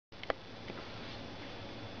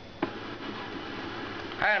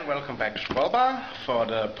And welcome back to Scrollbar for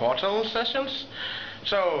the Portal sessions.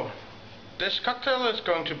 So, this cocktail is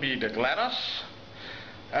going to be the Glados.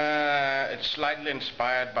 It's slightly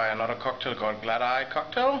inspired by another cocktail called Glados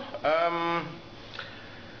cocktail.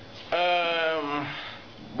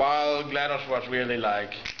 While Glados was really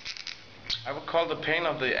like, I would call the pain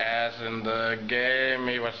of the ass in the game.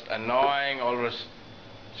 He was annoying, always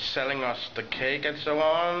selling us the cake and so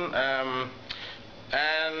on.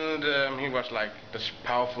 He was like this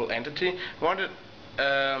powerful entity. We wanted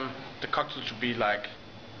the cocktail to be like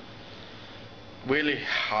really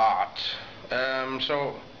hard.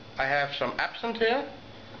 So I have some absinthe here.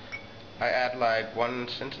 I add like 1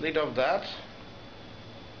 centiliter of that.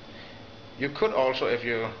 You could also, if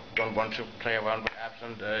you don't want to play around with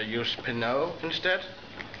absinthe, use Pinot instead.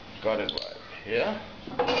 Got it right here.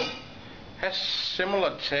 Has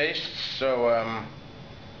similar tastes, so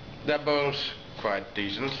they're both quite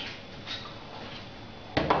decent.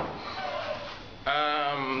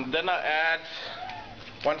 Then I add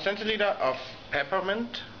 1 centiliter of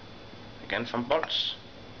peppermint, again some bolts.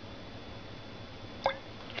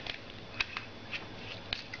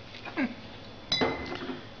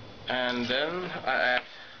 And then I add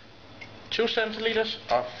 2 centiliters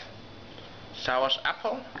of sour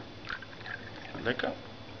apple liquor.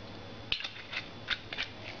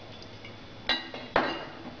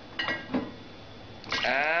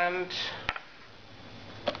 And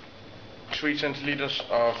 3 centiliters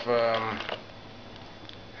of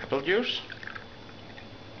apple juice.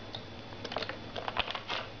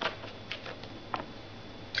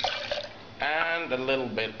 And a little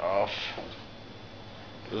bit of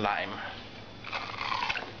lime.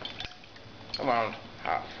 Around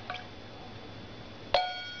half.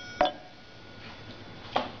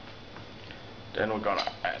 Then we're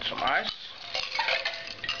gonna add some ice.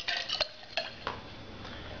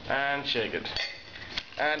 And shake it.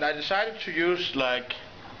 And I decided to use like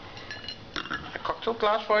a cocktail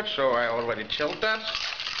glass for it, so I already chilled that.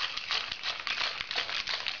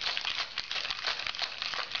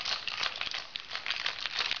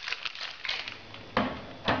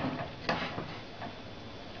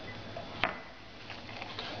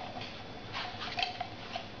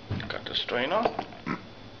 Got the strainer.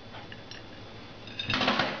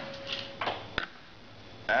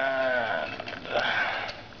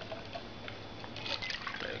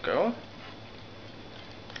 Go.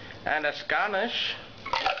 And as garnish,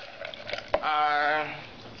 I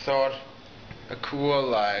thought a cool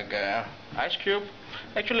like ice cube.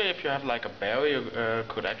 Actually, if you have like a berry, you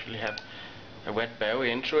could actually have a wet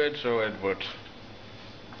berry into it, so it would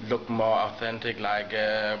look more authentic, like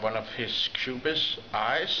one of his cubist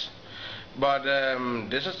eyes. But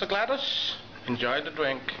this is the Glados. Enjoy the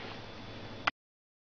drink.